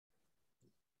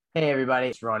Hey everybody,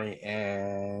 it's Ronnie,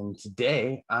 and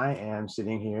today I am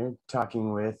sitting here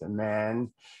talking with a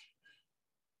man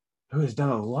who has done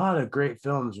a lot of great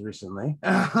films recently,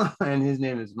 and his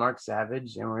name is Mark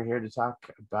Savage, and we're here to talk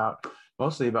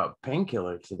mostly about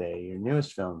Painkiller today, your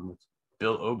newest film with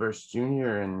Bill Oberst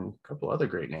Jr. and a couple other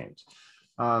great names.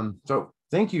 So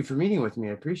thank you for meeting with me.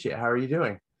 I appreciate it. How are you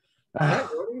doing? Hey,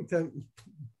 Ronnie, it's a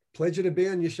pleasure to be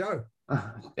on your show.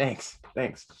 Thanks.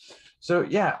 So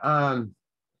yeah,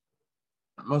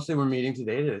 mostly we're meeting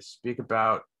today to speak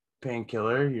about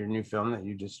Painkiller, your new film that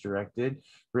you just directed,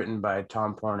 written by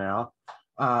Tom Parnell.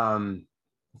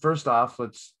 First off,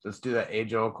 let's do that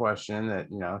age-old question that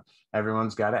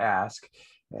everyone's got to ask,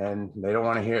 and they don't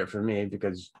want to hear it from me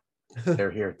because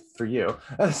they're here for you.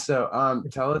 So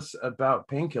tell us about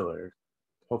Painkiller,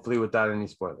 hopefully without any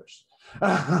spoilers.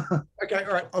 Okay,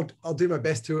 all right. I'll do my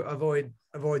best to avoid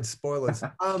spoilers.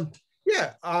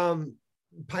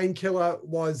 Painkiller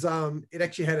was it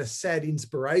actually had a sad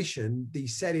inspiration. The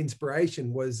sad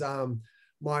inspiration was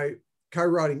my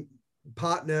co-writing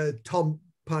partner Tom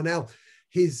Parnell.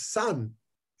 His son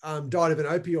died of an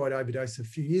opioid overdose a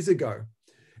few years ago,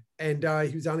 and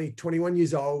he was only 21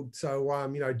 years old. So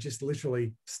just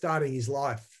literally starting his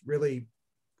life really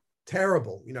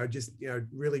terrible.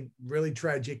 Really, really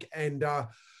tragic. And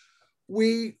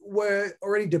we were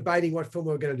already debating what film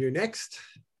we were going to do next.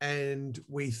 And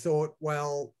we thought,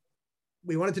 well,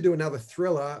 we wanted to do another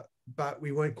thriller, but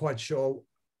we weren't quite sure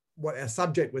what our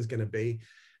subject was going to be.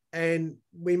 And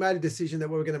we made a decision that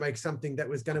we were going to make something that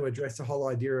was going to address the whole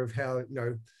idea of how,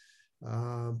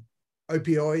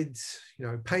 opioids,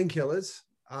 painkillers,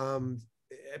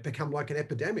 become like an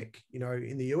epidemic,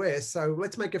 in the US. So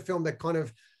let's make a film that kind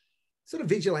of sort of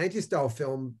vigilante style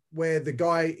film where the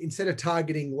guy, instead of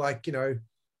targeting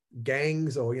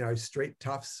gangs or, street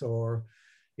toughs or,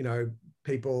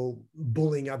 people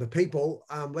bullying other people,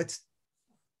 let's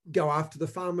go after the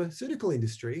pharmaceutical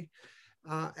industry,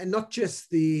 and not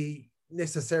just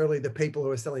necessarily the people who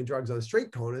are selling drugs on the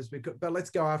street corners, but let's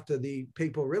go after the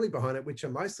people really behind it, which are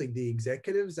mostly the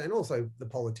executives and also the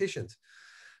politicians.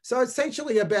 So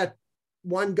essentially about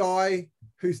one guy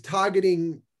who's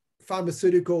targeting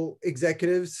pharmaceutical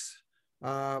executives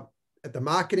at the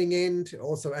marketing end,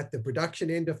 also at the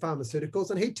production end of pharmaceuticals,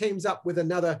 and he teams up with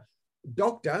another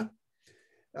doctor,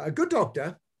 a good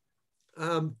doctor,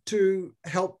 to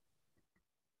help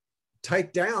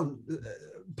take down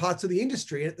parts of the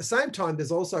industry. And at the same time,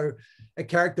 there's also a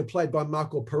character played by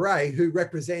Michael Paré who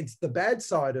represents the bad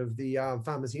side of the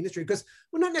pharmacy industry, because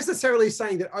we're not necessarily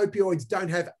saying that opioids don't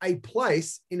have a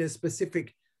place for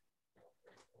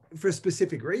a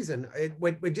specific reason.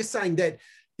 We're just saying that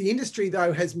the industry,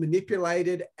 though, has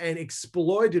manipulated and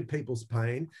exploited people's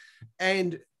pain,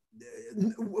 and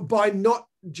by not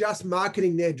just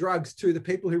marketing their drugs to the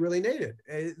people who really need it,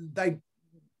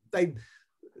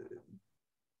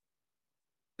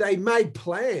 they made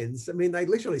plans. I mean, they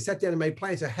literally sat down and made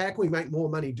plans. So how can we make more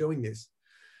money doing this?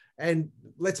 And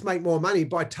let's make more money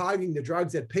by targeting the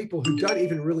drugs at people who don't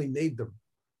even really need them.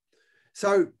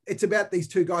 So it's about these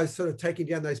two guys sort of taking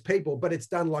down those people, but it's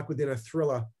done like within a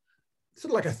thriller,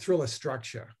 sort of like a thriller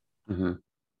structure. Mm-hmm.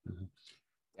 Mm-hmm.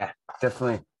 Yeah,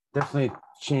 definitely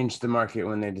changed the market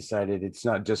when they decided it's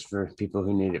not just for people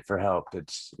who need it for help.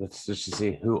 It's just to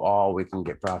see who all we can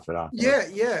get profit off.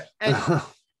 Yeah.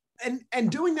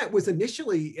 And doing that was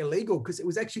initially illegal because it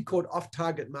was actually called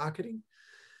off-target marketing,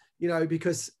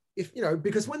 because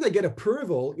because when they get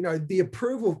approval, the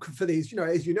approval for these,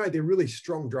 as they're really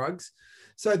strong drugs.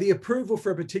 So the approval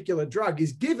for a particular drug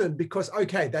is given because,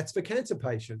 okay, that's for cancer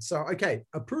patients. So, okay,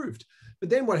 approved. But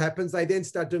then what happens, they then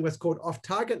start doing what's called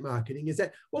off-target marketing, is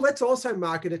that, well, let's also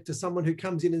market it to someone who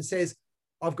comes in and says,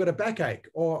 I've got a backache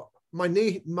or my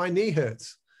knee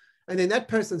hurts. And then that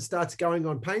person starts going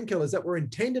on painkillers that were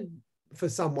intended for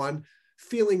someone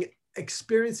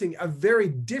experiencing a very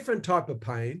different type of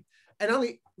pain, and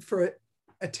only for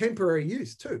a temporary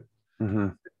use too. Mm-hmm.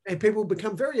 And people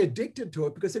become very addicted to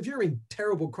it, because if you're in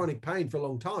terrible chronic pain for a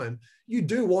long time, you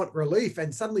do want relief.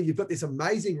 And suddenly you've got this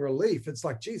amazing relief. It's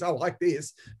like, geez, I like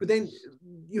this. But then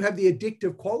you have the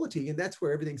addictive quality, and that's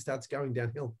where everything starts going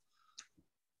downhill.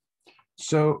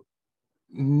 So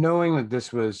knowing that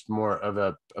this was more of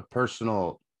a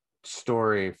personal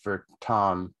story for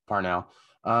Tom Parnell,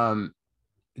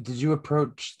 did you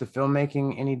approach the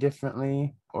filmmaking any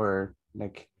differently, or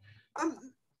like?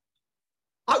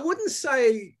 I wouldn't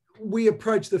say we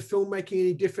approach the filmmaking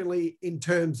any differently in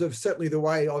terms of certainly the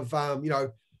way of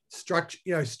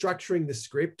structuring the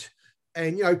script,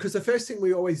 and because the first thing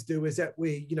we always do is that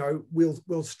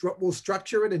we'll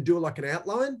structure it and do like an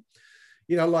outline.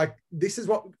 like this is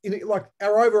what, like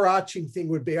our overarching thing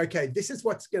would be, okay, this is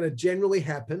what's going to generally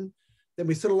happen. Then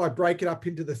we sort of like break it up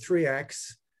into the 3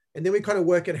 acts. And then we kind of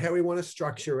work at how we want to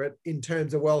structure it in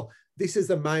terms of, well, this is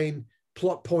the main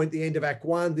plot point, the end of Act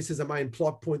 1. This is the main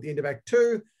plot point, the end of Act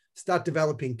 2. Start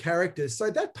developing characters. So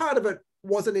that part of it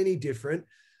wasn't any different.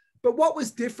 But what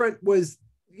was different was,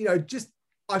 just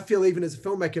I feel even as a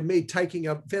filmmaker, me taking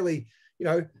a fairly,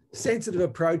 sensitive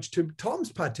approach to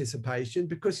Tom's participation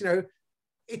because,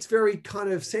 it's very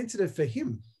kind of sensitive for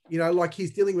him. Like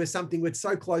he's dealing with something that's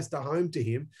so close to home to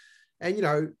him.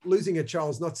 And, losing a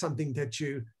child is not something that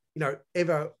you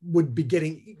ever would be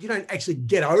getting, you don't actually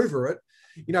get over it.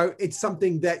 It's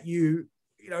something that you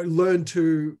learn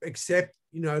to accept,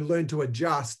 learn to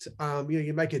adjust.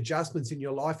 You make adjustments in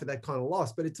your life for that kind of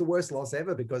loss, but it's the worst loss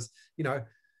ever because,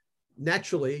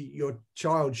 naturally your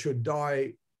child should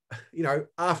die,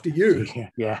 after you.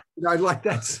 Yeah. Like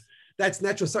that's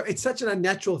natural. So it's such an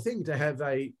unnatural thing to have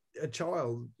a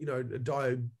child,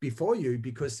 die before you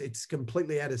because it's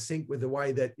completely out of sync with the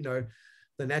way that,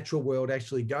 the natural world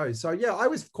actually goes. So yeah, I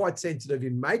was quite sensitive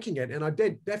in making it. And I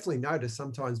did definitely notice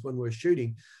sometimes when we were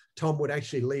shooting, Tom would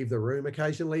actually leave the room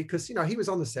occasionally because, he was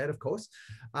on the set, of course.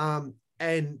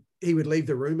 And he would leave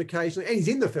the room occasionally and he's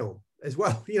in the film as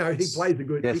well. He plays a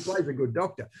good, he plays a good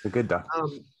doctor. A good doctor.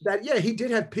 He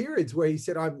did have periods where he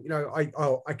said, I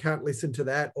can't listen to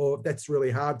that, or that's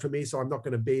really hard for me. So I'm not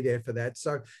going to be there for that.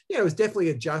 So yeah, it was definitely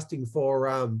adjusting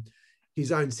for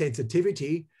his own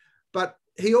sensitivity. But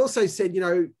he also said,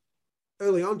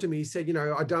 early on to me, he said,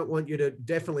 I don't want you to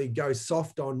definitely go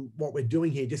soft on what we're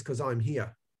doing here just because I'm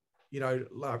here.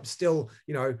 Still,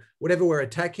 whatever we're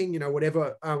attacking,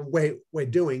 whatever we're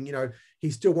doing, he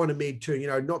still wanted me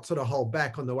to, not sort of hold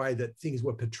back on the way that things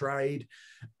were portrayed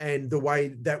and the way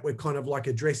that we're kind of like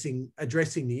addressing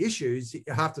the issues.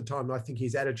 Half the time, I think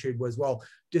his attitude was, well,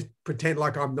 just pretend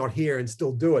like I'm not here and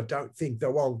still do it. Don't think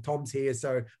that, well, Tom's here,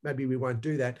 so maybe we won't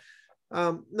do that.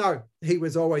 No, he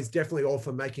was always definitely all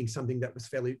for making something that was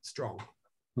fairly strong.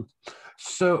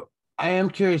 So I am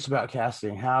curious about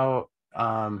casting. How,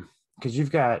 because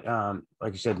you've got,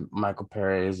 like you said, Michael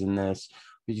Paré is in this.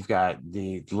 You've got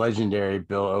the legendary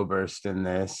Bill Oberst in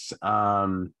this,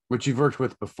 which you've worked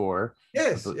with before.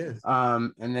 Yes.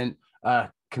 And then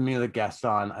Camila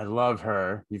Gaston, I love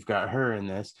her. You've got her in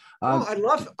this. I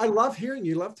love hearing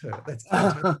you loved her. That's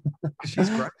she's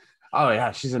great. Oh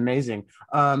yeah, she's amazing.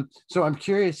 So I'm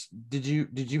curious, did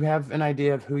you have an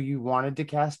idea of who you wanted to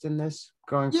cast in this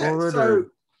going forward?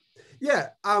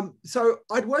 So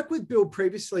I'd worked with Bill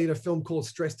previously in a film called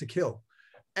Stress to Kill.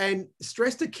 And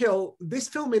Stress to Kill, this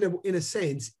film in a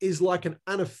sense is like an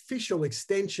unofficial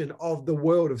extension of the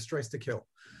world of Stress to Kill,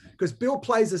 because Bill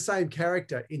plays the same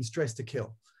character in Stress to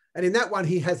Kill. And in that one,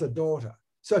 he has a daughter.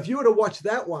 So if you were to watch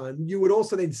that one, you would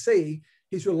also then see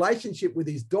his relationship with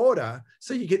his daughter.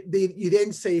 So you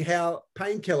then see how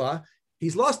Painkiller,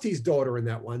 he's lost his daughter in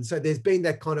that one. So there's been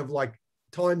that kind of like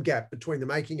time gap between the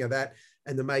making of that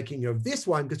and the making of this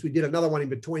one, because we did another one in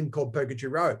between called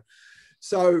Purgatory Road.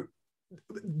 So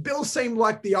Bill seemed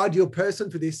like the ideal person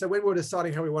for this. So when we were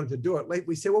deciding how we wanted to do it,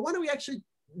 we said, well, why don't we actually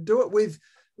do it with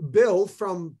Bill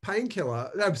from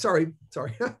Painkiller? No, sorry.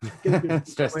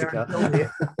 Stress to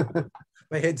Kill.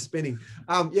 My head's spinning.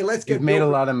 Let's get. You've made a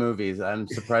lot of movies. I'm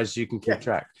surprised you can keep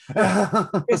track.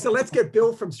 So let's get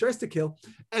Bill from Stress to Kill,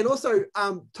 and also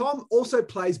Tom also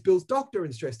plays Bill's doctor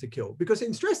in Stress to Kill, because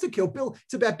in Stress to Kill,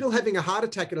 it's about Bill having a heart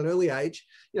attack at an early age.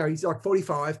 He's like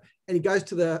 45, and he goes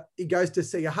to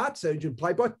see a heart surgeon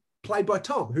played by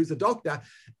Tom, who's a doctor,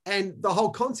 and the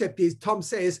whole concept is Tom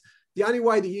says, the only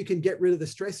way that you can get rid of the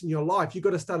stress in your life, you've got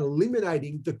to start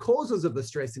eliminating the causes of the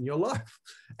stress in your life.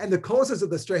 And the causes of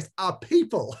the stress are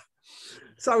people.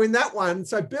 So in that one,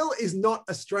 Bill is not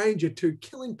a stranger to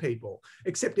killing people,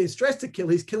 except in Stress to Kill,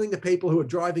 he's killing the people who are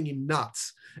driving him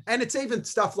nuts. And it's even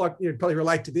stuff like, probably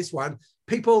relate to this one,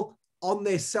 people on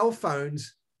their cell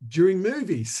phones during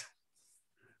movies.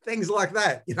 Things like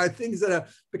that, things that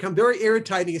have become very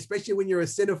irritating, especially when you're a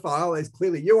cinephile, as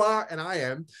clearly you are and I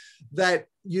am, that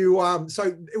you,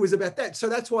 so it was about that. So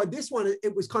that's why this one,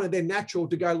 it was kind of then natural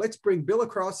to go, let's bring Bill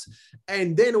across.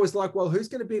 And then it was like, well, who's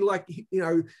going to be like,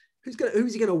 who's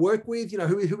he going to work with?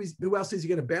 Who else is he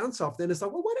going to bounce off? Then it's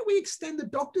like, well, why don't we extend the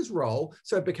doctor's role?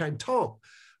 So it became Tom.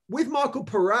 With Michael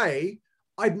Paré,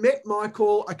 I'd met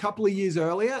Michael a couple of years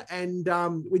earlier, and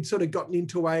we'd sort of gotten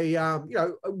into we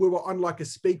were on like a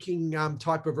speaking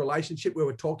type of relationship. We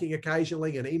were talking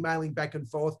occasionally and emailing back and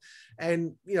forth.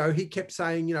 And, he kept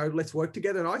saying, let's work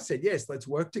together. And I said, yes, let's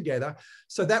work together.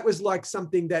 So that was like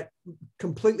something that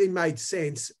completely made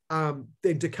sense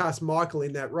then to cast Michael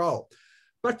in that role.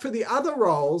 But for the other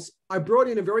roles, I brought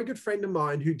in a very good friend of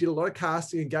mine who did a lot of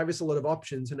casting and gave us a lot of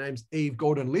options. Her name's Eve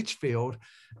Gordon-Litchfield,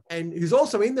 and who's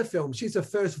also in the film. She's the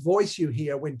first voice you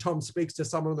hear when Tom speaks to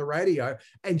someone on the radio,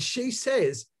 and she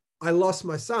says, "I lost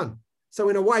my son." So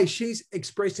in a way, she's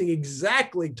expressing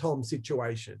exactly Tom's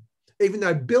situation, even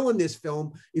though Bill in this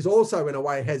film is also, in a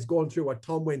way, has gone through what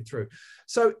Tom went through.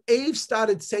 So Eve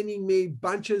started sending me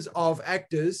bunches of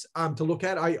actors to look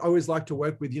at. I always like to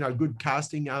work with, good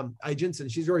casting agents,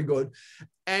 and she's very good.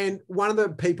 And one of the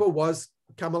people was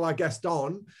Camilla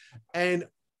Gaston. And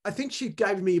I think she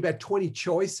gave me about 20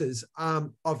 choices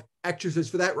of actresses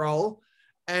for that role.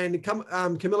 And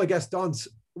Camilla Gaston's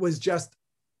was just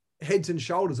heads and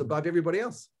shoulders above everybody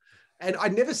else. And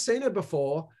I'd never seen her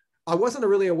before. I wasn't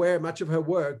really aware of much of her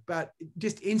work, but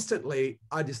just instantly,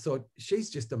 I just thought, she's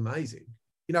just amazing.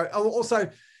 Also,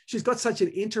 she's got such an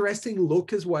interesting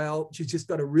look as well. She's just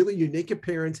got a really unique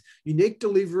appearance, unique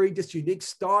delivery, just unique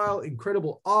style,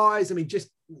 incredible eyes.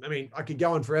 I could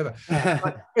go on forever.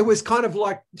 But it was kind of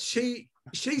like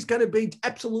she's going to be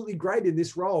absolutely great in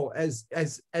this role as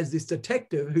this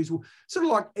detective who's sort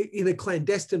of like in a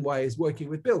clandestine way is working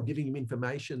with Bill, giving him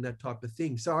information, that type of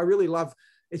thing. So I really love.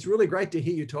 It's really great to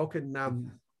hear you talking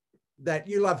that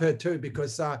you love her too,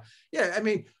 because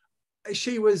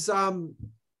she was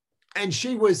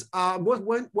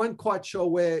weren't quite sure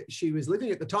where she was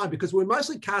living at the time, because we're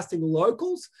mostly casting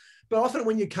locals. But often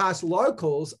when you cast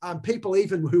locals, people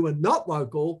even who are not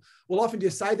local will often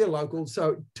just say they're local,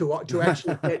 so to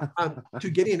actually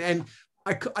get in. And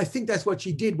I think that's what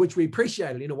she did, which we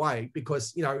appreciated in a way,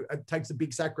 because, it takes a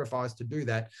big sacrifice to do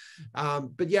that.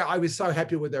 But yeah, I was so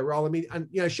happy with her role.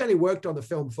 She only worked on the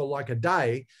film for like a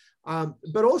day.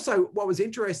 But also what was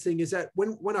interesting is that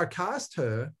when I cast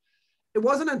her, it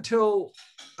wasn't until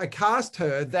I cast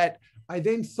her that I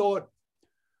then thought,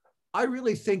 I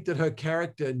really think that her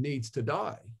character needs to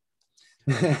die.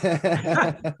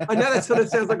 I know that sort of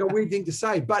sounds like a weird thing to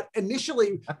say, but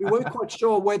initially we weren't quite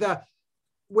sure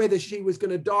whether she was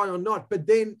going to die or not. But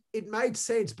then it made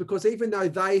sense, because even though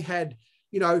they had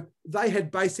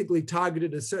basically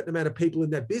targeted a certain amount of people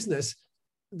in that business,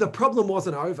 the problem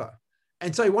wasn't over.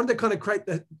 And so he wanted to kind of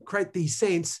create the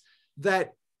sense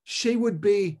that she would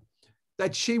be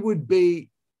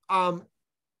one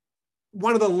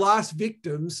of the last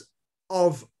victims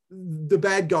of the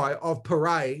bad guy, of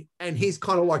Paré and his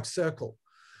kind of like circle.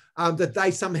 That they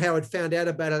somehow had found out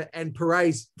about it, and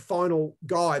Paré's final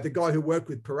guy, the guy who worked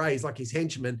with Paré, is like his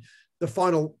henchman, the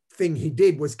final thing he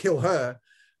did was kill her.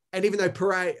 And even though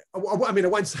Paré, I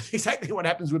won't say exactly what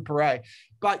happens with Paré,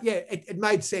 but yeah, it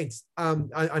made sense.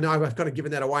 I know I've kind of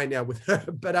given that away now with her,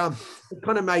 but it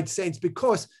kind of made sense,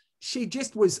 because she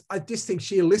just was, I just think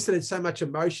she elicited so much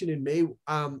emotion in me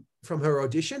from her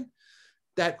audition,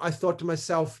 that I thought to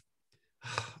myself,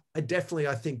 I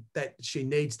think that she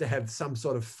needs to have some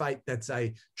sort of fate that's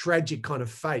a tragic kind of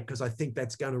fate, because I think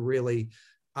that's going to really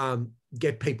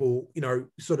get people, really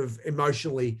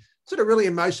emotionally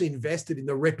invested in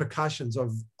the repercussions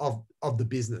of the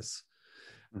business.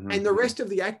 Mm-hmm. And the rest of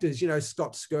the actors,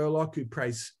 Scott Skurlock, who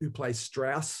plays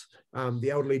Strauss,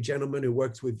 the elderly gentleman who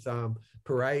works with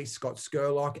Paré, Scott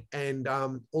Skurlock, and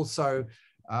also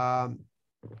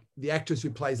the actress who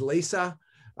plays Lisa.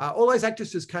 All those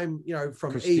actresses came,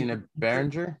 from Christina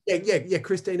Berenger. Yeah,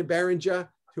 Christina Berenger,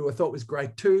 who I thought was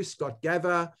great too. Scott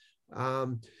Gava. All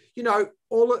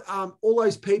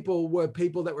those people were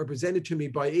people that were presented to me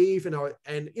by Eve,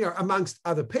 and amongst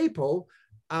other people,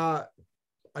 I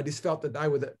just felt that they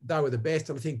were the best.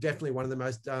 And I think definitely one of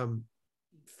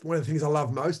the things I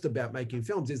love most about making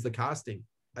films is the casting.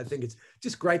 I think it's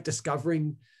just great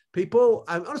discovering people,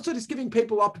 and also just giving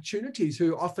people opportunities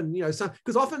who often,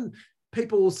 because often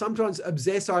people will sometimes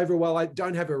obsess over, well, I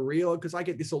don't have a reel, because I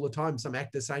get this all the time. Some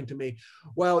actors saying to me,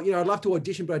 well, I'd love to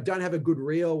audition, but I don't have a good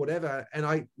reel, whatever.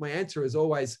 And my answer is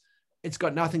always, it's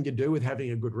got nothing to do with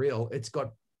having a good reel. It's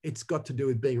got to do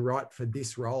with being right for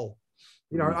this role.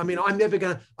 I'm never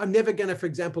gonna, for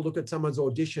example, look at someone's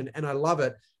audition and I love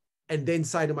it, and then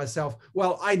say to myself,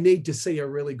 well, I need to see a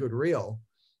really good reel.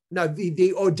 No,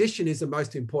 the audition is the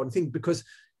most important thing, because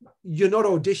you're not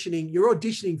auditioning, you're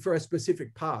auditioning for a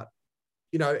specific part.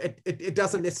 It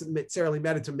doesn't necessarily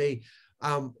matter to me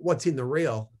what's in the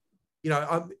reel.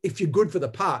 If you're good for the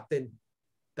part, then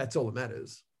that's all that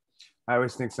matters. I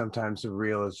always think sometimes the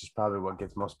reel is just probably what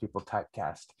gets most people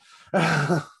typecast.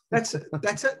 That's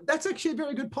actually a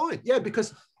very good point. Yeah,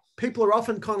 because people are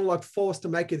often kind of like forced to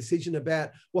make a decision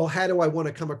about, well, how do I want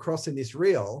to come across in this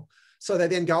reel? So they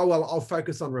then go, oh, well, I'll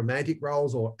focus on romantic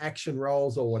roles or action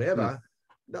roles or whatever.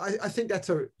 I think that's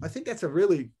a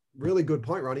really, really good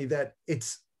point, Ronnie, that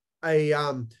it's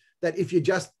that if you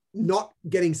just not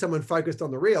getting someone focused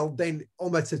on the reel, then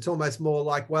it's almost more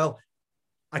like, well,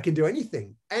 I can do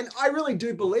anything. And I really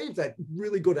do believe that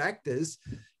really good actors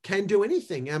can do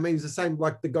anything. I mean, it's the same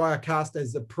like the guy I cast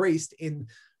as the priest in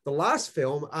the last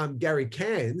film, Gary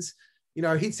Cans. You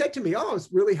know, he said to me, oh, I was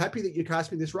really happy that you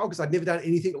cast me in this role because I'd never done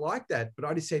anything like that. But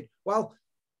I just said, well,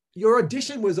 your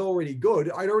audition was already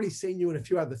good. I'd already seen you in a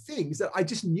few other things that I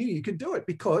just knew you could do it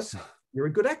because you're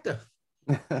a good actor.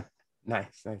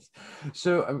 Nice.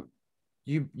 So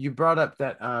you brought up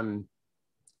that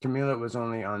Camila was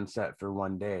only on set for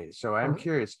 1 day. So I'm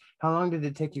curious, how long did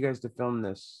it take you guys to film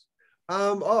this?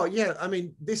 Oh yeah, I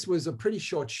mean, this was a pretty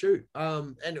short shoot.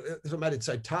 And it made it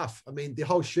so tough. I mean, the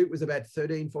whole shoot was about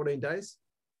 13, 14 days.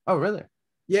 Oh, really?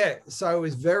 Yeah. So it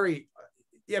was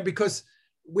because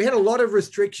we had a lot of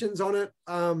restrictions on it.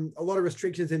 A lot of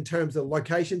restrictions in terms of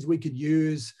locations we could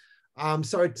use.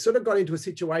 So it sort of got into a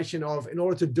situation of, in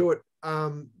order to do it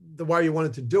the way you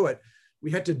wanted to do it,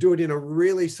 we had to do it in a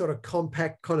really sort of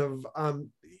compact kind of,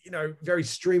 very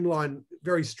streamlined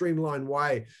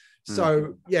way.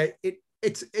 So yeah,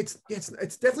 it's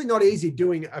definitely not easy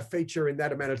doing a feature in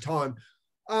that amount of time,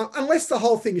 unless the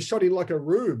whole thing is shot in like a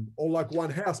room or like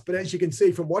one house. But as you can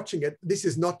see from watching it, this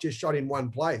is not just shot in one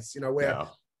place. You know, we're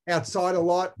outside a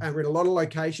lot and we're in a lot of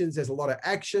locations. There's a lot of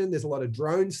action. There's a lot of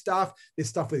drone stuff. There's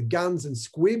stuff with guns and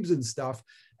squibs and stuff.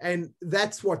 And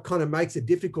that's what kind of makes it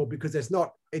difficult, because it's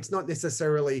not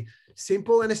necessarily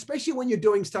simple. And especially when you're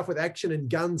doing stuff with action and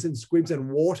guns and squibs and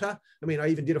water. I mean, I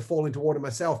even did a fall into water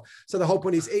myself. So the whole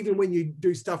point is, even when you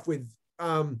do stuff with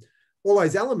all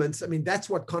those elements, I mean,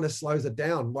 that's what kind of slows it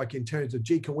down, like in terms of,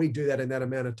 gee, can we do that in that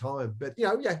amount of time? But,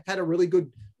 had a really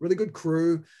good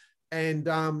crew. And,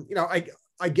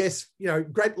 I guess,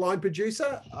 great line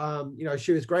producer.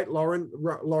 She was great.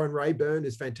 Lauren Rayburn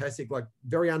is fantastic, like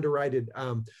very underrated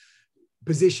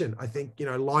position. I think,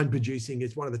 line producing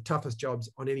is one of the toughest jobs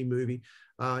on any movie.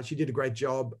 She did a great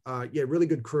job. Really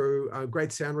good crew,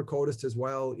 great sound recordist as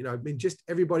well. I mean, just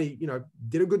everybody,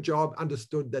 did a good job,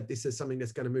 understood that this is something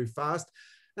that's going to move fast.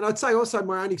 And I'd say also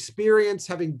my own experience,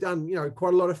 having done,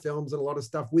 quite a lot of films and a lot of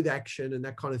stuff with action and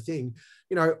that kind of thing,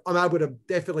 I'm able to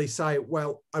definitely say,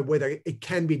 well, whether it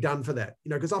can be done for that,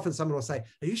 because often someone will say,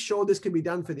 are you sure this can be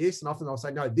done for this? And often I'll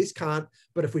say, no, this can't.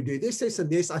 But if we do this, this, and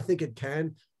this, I think it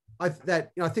can. I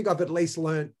think I've at least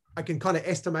learned I can kind of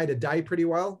estimate a day pretty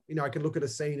well. I can look at a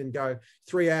scene and go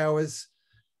 3 hours,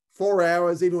 4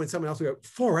 hours, even when someone else will go,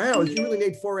 4 hours? You really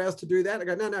need 4 hours to do that? I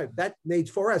go, no, that needs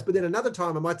 4 hours. But then another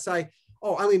time I might say,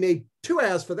 oh, I only need 2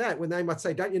 hours for that, when they might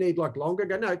say, don't you need like longer? I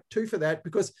go, no, 2 for that,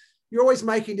 because you're always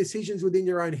making decisions within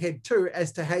your own head too,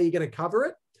 as to how you're going to cover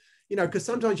it. Because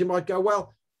sometimes you might go,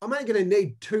 well, I'm only going to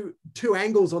need two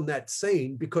angles on that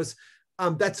scene, because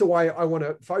that's the way I want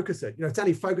to focus it. It's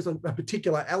only focused on a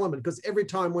particular element, because every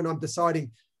time when I'm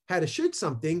deciding how to shoot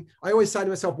something, I always say to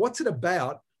myself, what's it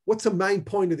about? What's the main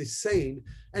point of this scene?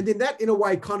 And then that in a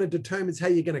way kind of determines how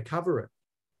you're going to cover it.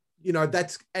 So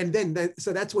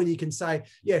that's when you can say,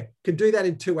 yeah, can do that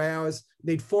in 2 hours,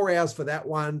 need 4 hours for that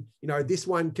one. This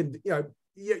one can, you're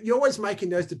always making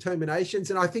those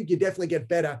determinations. And I think you definitely get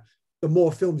better the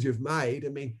more films you've made. I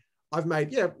mean, I've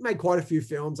made quite a few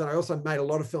films, and I also made a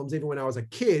lot of films even when I was a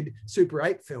kid, Super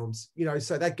 8 films,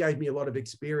 so that gave me a lot of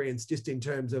experience just in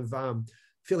terms of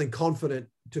feeling confident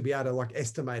to be able to like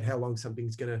estimate how long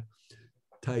something's going to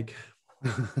take.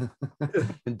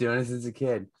 Been doing it since a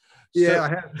kid. Yeah, so, I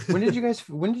have. when did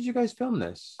you guys film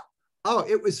this? Oh,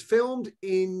 it was filmed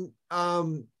in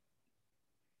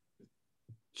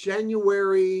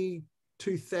January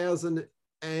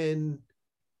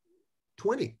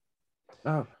 2020.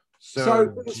 Oh,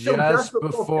 so just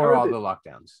before all the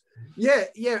lockdowns. Yeah,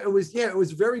 it was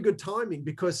very good timing,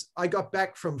 because I got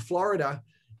back from Florida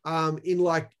in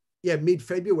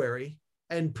mid-February,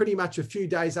 and pretty much a few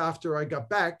days after I got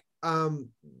back,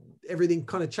 everything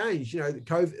kind of changed,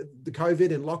 the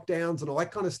COVID and lockdowns and all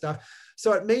that kind of stuff.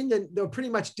 So it meant that they pretty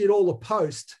much did all the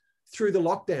post through the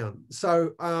lockdown.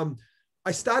 So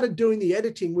I started doing the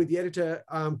editing with the editor,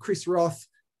 Chris Roth,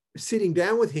 sitting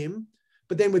down with him.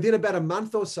 But then within about a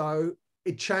month or so,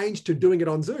 it changed to doing it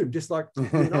on Zoom, just like, so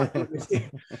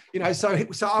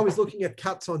I was looking at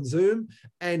cuts on Zoom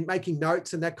and making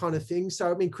notes and that kind of thing.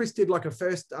 So, I mean, Chris did like a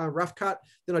first rough cut,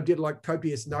 then I did like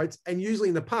copious notes. And usually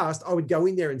in the past, I would go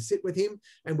in there and sit with him,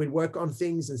 and we'd work on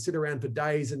things and sit around for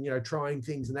days and, trying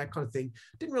things and that kind of thing.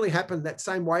 Didn't really happen that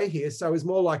same way here. So it was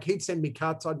more like he'd send me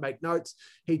cuts, I'd make notes.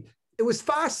 It was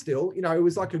fast still, it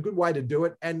was like a good way to do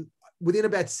it. And within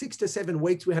about 6 to 7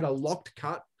 weeks, we had a locked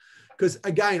cut. Because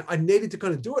again, I needed to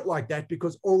kind of do it like that,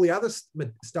 because all the other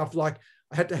stuff, like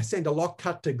I had to send a lock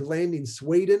cut to Glenn in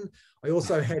Sweden. I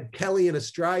also had Kelly in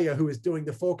Australia, who was doing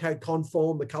the 4K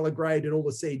conform, the color grade, and all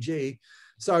the CG.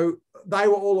 So they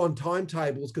were all on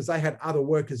timetables because they had other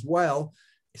work as well.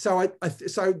 So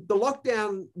so the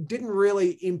lockdown didn't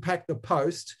really impact the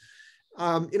post.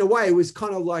 In a way, it was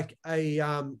kind of like a,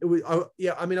 I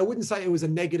mean, I wouldn't say it was a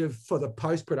negative for the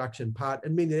post-production part.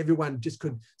 It meant that everyone just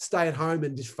could stay at home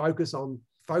and just focus on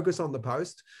the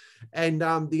post. And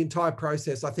the entire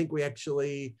process, I think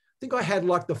I had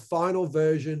like the final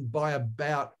version by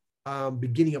about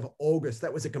beginning of August.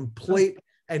 That was a complete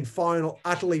and final,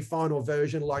 utterly final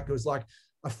version. Like it was like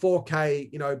a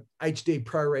 4K, HD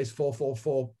ProRes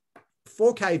 444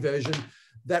 4K version.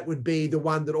 That would be the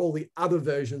one that all the other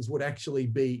versions would actually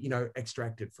be,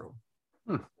 extracted from.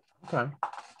 Okay.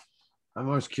 I'm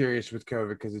always curious with COVID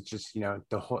because it's just,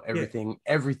 the whole,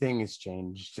 everything has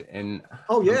changed. And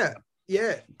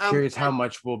curious how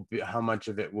much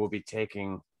of it will be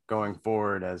taking going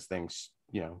forward as things,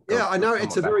 I know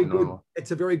it's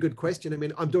a very good question. I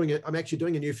mean, I'm actually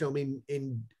doing a new film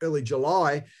in early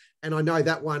July, and I know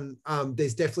that one,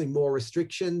 there's definitely more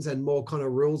restrictions and more kind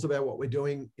of rules about what we're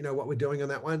doing, on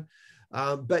that one.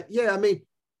 But yeah, I mean,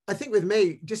 I think with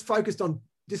me, just focused on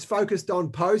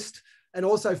post, and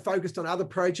also focused on other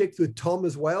projects with Tom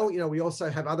as well. We also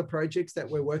have other projects that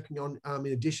we're working on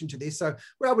in addition to this. So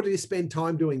we're able to just spend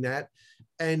time doing that.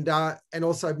 And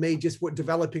also me just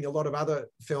developing a lot of other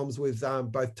films with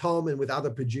both Tom and with other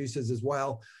producers as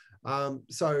well.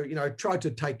 So, tried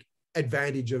to take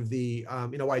advantage of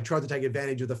tried to take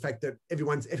advantage of the fact that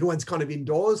everyone's kind of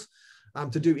indoors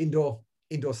to do indoor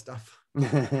stuff.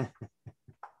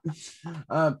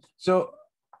 So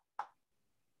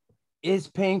is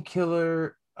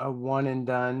Painkiller a one and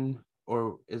done,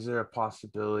 or is there a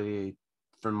possibility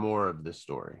for more of the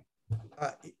story?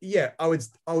 Yeah, I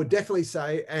would definitely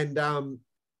say, and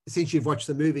since you've watched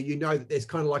the movie, that there's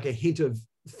kind of like a hint of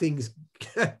things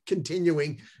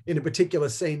continuing in a particular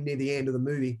scene near the end of the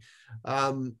movie.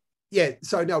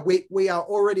 So no, we are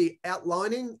already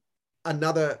outlining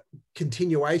another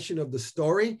continuation of the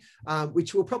story,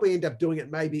 which we'll probably end up doing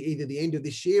it maybe either the end of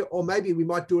this year, or maybe we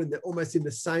might do it almost in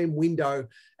the same window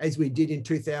as we did in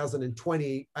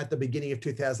 2020 at the beginning of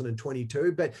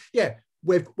 2022. But yeah,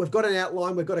 we've got an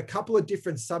outline. We've got a couple of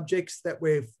different subjects that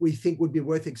we think would be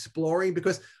worth exploring,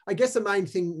 because I guess the main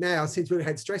thing now, since we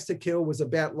had Stress to Kill, was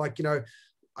about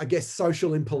I guess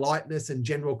social impoliteness and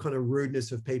general kind of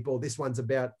rudeness of people. This one's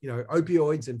about,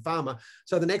 opioids and pharma.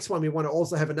 So the next one, we want to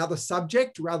also have another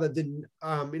subject rather than,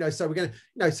 so we're going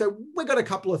to, so we've got a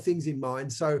couple of things in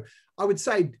mind. So I would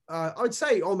say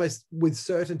almost with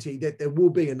certainty that there will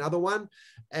be another one,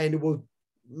 and it will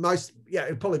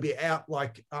it'll probably be out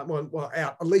out,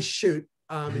 at least shoot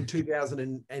in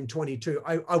 2022.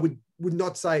 I would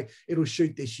not say it'll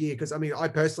shoot this year, because I mean, I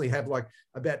personally have like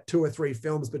about 2 or 3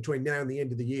 films between now and the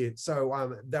end of the year.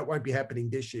 So that won't be happening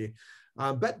this year,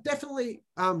 but definitely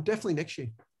next year.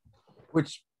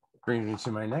 Which brings me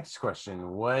to my next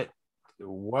question. What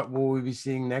will we be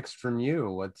seeing next from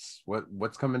you?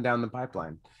 What's coming down the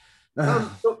pipeline?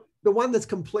 The one that's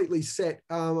completely set,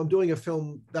 I'm doing a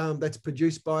film that's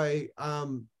produced by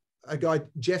a guy,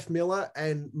 Jeff Miller,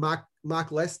 and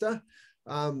Mark Lester.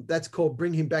 That's called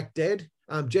Bring Him Back Dead.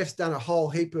 Jeff's done a whole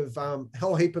heap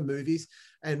of movies,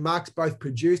 and Mark's both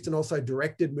produced and also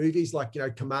directed movies like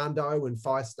Commando and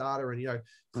Firestarter and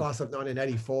Class of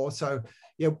 1984. So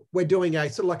yeah, we're doing a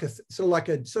sort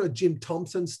of Jim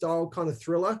Thompson style kind of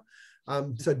thriller.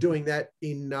 So doing that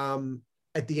in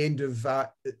at the end of the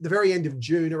very end of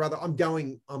June, or rather, I'm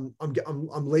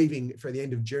leaving for the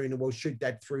end of June, and we'll shoot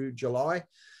that through July.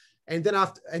 And then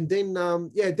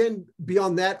then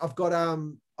beyond that, I've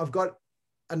got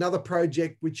another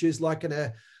project which is like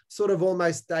a sort of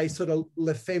almost a sort of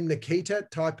La Femme Nikita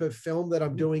type of film that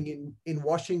I'm doing in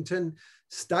Washington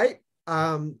State.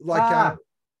 Call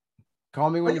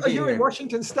me when you're in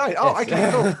Washington State. Oh,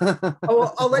 yes. Okay,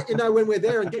 cool. I'll let you know when we're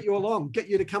there and get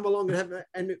you to come along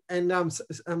and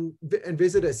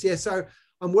visit us. Yeah, so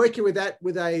I'm working with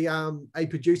a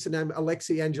producer named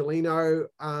Alexi Angelino,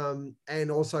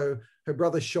 and also her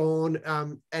brother Sean,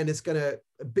 and it's going to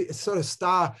sort of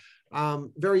star a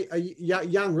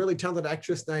young, really talented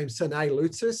actress named Sanae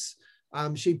Lutzis.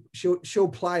 She'll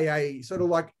play a sort of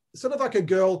like a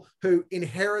girl who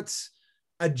inherits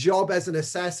a job as an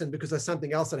assassin because of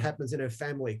something else that happens in her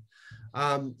family.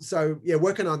 So yeah,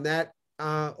 working on that.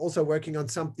 Also working on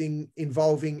something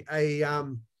involving a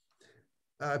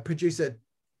producer,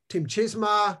 Tim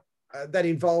Chismar, that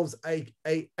involves a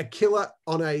killer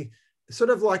on a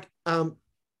sort of like a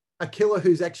killer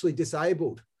who's actually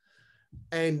disabled.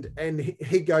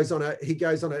 he goes on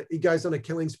a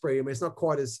killing spree. I mean, it's not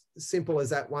quite as simple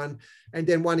as that one. And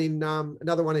then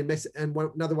another one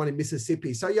in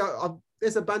Mississippi. So yeah,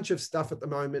 there's a bunch of stuff at the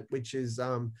moment which is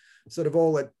sort of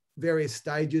all at various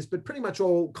stages, but pretty much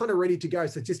all kind of ready to go.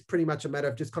 So it's just pretty much a matter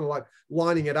of just kind of like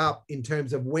lining it up in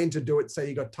terms of when to do it. So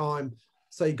you got time.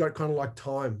 So you got kind of like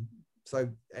time. So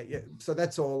yeah, so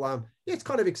that's all. Yeah, it's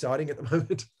kind of exciting at the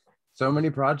moment. So many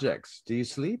projects. Do you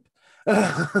sleep?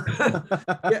 Yeah,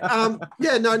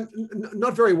 no,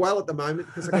 not very well at the moment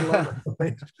because I got a lot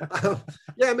of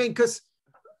yeah, I mean, because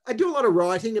I do a lot of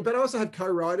writing, but I also have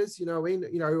co-writers,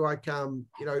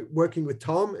 working with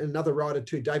Tom and another writer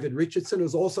too, David Richardson,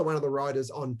 who's also one of the writers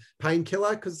on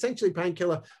Painkiller, because essentially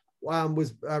Painkiller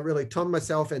was really Tom,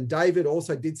 myself, and David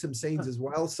also did some scenes as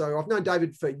well. So I've known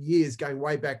David for years, going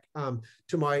way back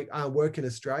to my work in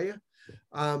Australia.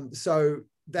 So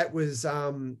that was,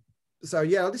 so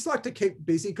yeah, I just like to keep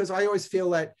busy because I always feel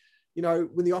that,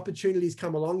 when the opportunities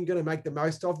come along, you're going to make the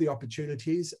most of the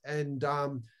opportunities. And,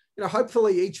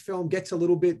 hopefully each film gets a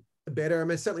little bit better. I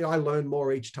mean, certainly I learn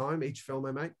more each time, each film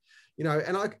I make,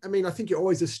 and I think you're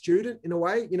always a student in a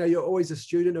way, you're always a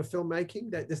student of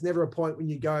filmmaking. That there's never a point when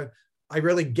you go, I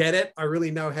really get it. I really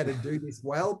know how to do this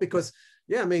well, because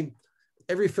yeah, I mean,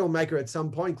 every filmmaker at some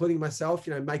point, including myself,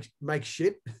 make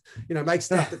shit, make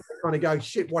stuff that kind of go,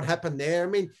 shit, what happened there? I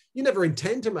mean, you never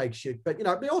intend to make shit, but,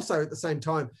 but also at the same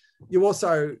time, you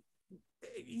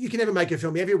can never make a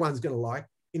film everyone's going to like,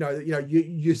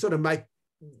 you sort of make,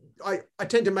 I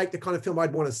tend to make the kind of film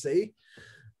I'd want to see.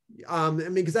 I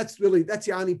mean, because that's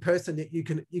the only person that you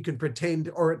can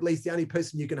pretend, or at least the only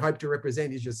person you can hope to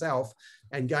represent is yourself.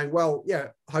 And going, well, yeah,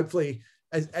 hopefully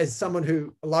as someone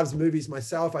who loves movies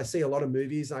myself, I see a lot of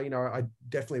movies. I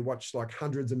definitely watch like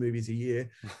hundreds of movies a year.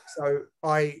 So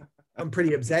I'm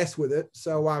pretty obsessed with it.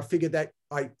 So I figured that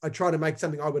I try to make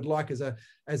something I would like as a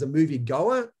movie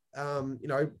goer.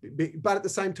 But at the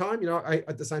same time, I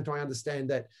understand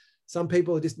that some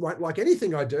people just won't like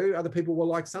anything I do. Other people will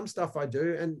like some stuff I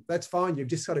do, and that's fine. You've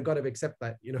just got to accept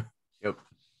that, Yep.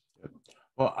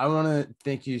 Well, I want to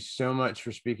thank you so much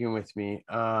for speaking with me.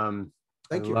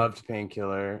 Thank you. Loved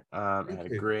Painkiller. I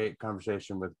had a great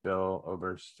conversation with Bill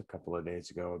Oberst a couple of days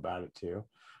ago about it too.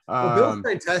 Well, Bill's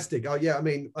fantastic. Oh yeah, I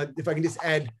mean, if I can just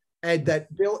add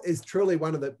that Bill is truly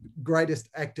one of the greatest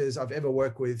actors I've ever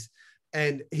worked with,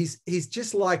 and he's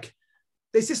just like,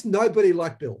 there's just nobody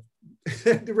like Bill.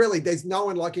 Really, there's no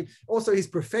one like him. Also, his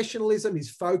professionalism, his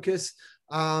focus.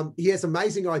 He has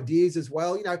amazing ideas as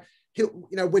well.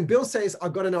 When Bill says,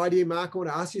 I've got an idea, Mark, I want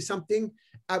to ask you something,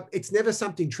 it's never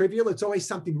something trivial. It's always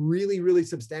something really, really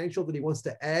substantial that he wants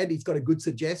to add. He's got a good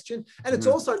suggestion. And it's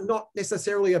also not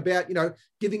necessarily about,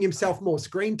 giving himself more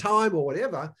screen time or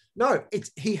whatever. No,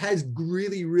 he has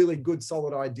really, really good,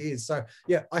 solid ideas. So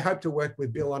yeah, I hope to work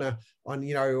with Bill on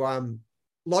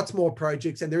lots more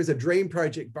projects. And there is a dream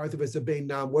project both of us have been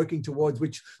working towards,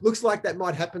 which looks like that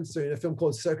might happen soon, a film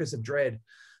called Circus of Dread.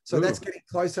 So that's getting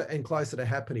closer and closer to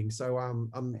happening. So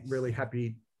I'm really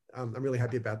happy. I'm really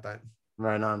happy about that.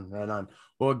 Right on.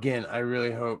 Well, again, I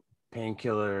really hope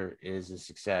Painkiller is a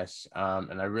success.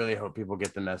 And I really hope people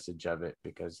get the message of it,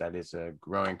 because that is a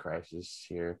growing crisis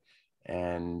here.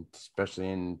 And especially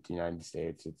in the United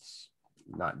States, it's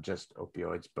not just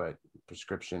opioids, but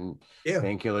prescription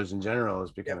painkillers in general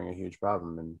is becoming a huge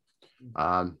problem. And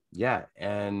thank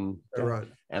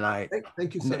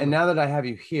you so much. And now that I have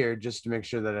you here, just to make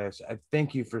sure that I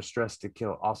thank you for Stress to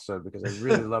Kill also, because I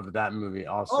really loved that movie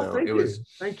also.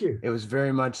 Thank you. It was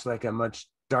very much like a much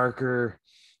darker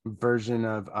version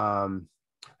of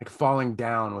like Falling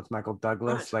Down with Michael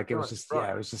Douglas. Like it was just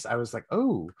I was like,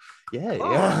 oh yeah.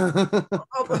 Well,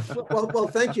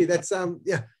 thank you. That's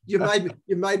you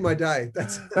made my day.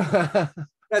 That's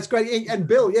great. And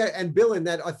Bill in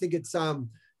that, I think it's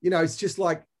it's just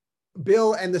like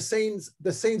Bill, and the scenes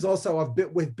also I've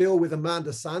been with Bill with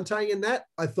Amanda Sante in that,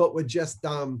 I thought were just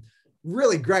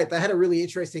really great. They had a really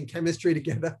interesting chemistry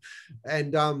together.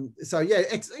 And so yeah,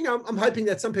 I'm hoping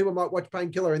that some people might watch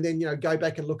Painkiller and then go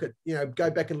back and look at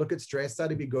Stress.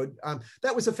 That'd be good.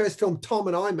 That was the first film Tom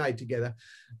and I made together,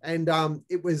 and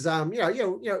it was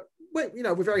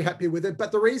we're very happy with it.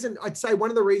 But I'd say one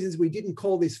of the reasons we didn't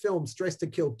call this film Stress to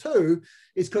Kill 2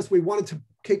 is because we wanted to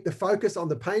keep the focus on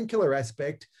the Painkiller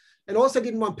aspect, and also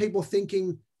didn't want people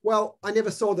thinking, well, I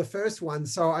never saw the first one,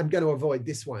 so I'm going to avoid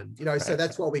this one. So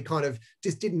that's why we kind of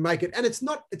just didn't make it. And it's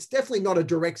definitely not a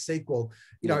direct sequel.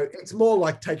 It's more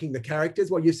like taking the characters.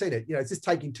 Well, you've seen it. It's just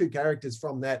taking two characters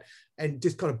from that and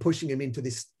just kind of pushing them into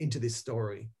this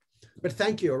story. But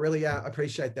thank you. I really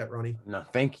appreciate that, Ronnie. No,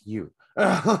 thank you.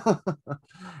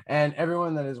 And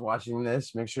everyone that is watching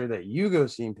this, make sure that you go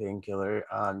see Painkiller.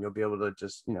 You'll be able to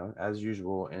just, as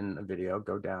usual in the video,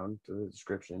 go down to the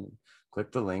description,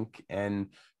 click the link, and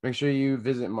make sure you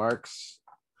visit Mark's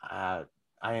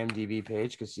IMDb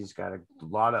page, because he's got a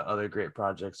lot of other great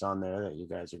projects on there that you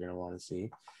guys are going to want to see.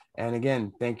 And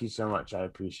again, thank you so much. I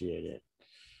appreciate it.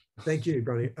 Thank you,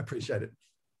 Ronnie. Appreciate it.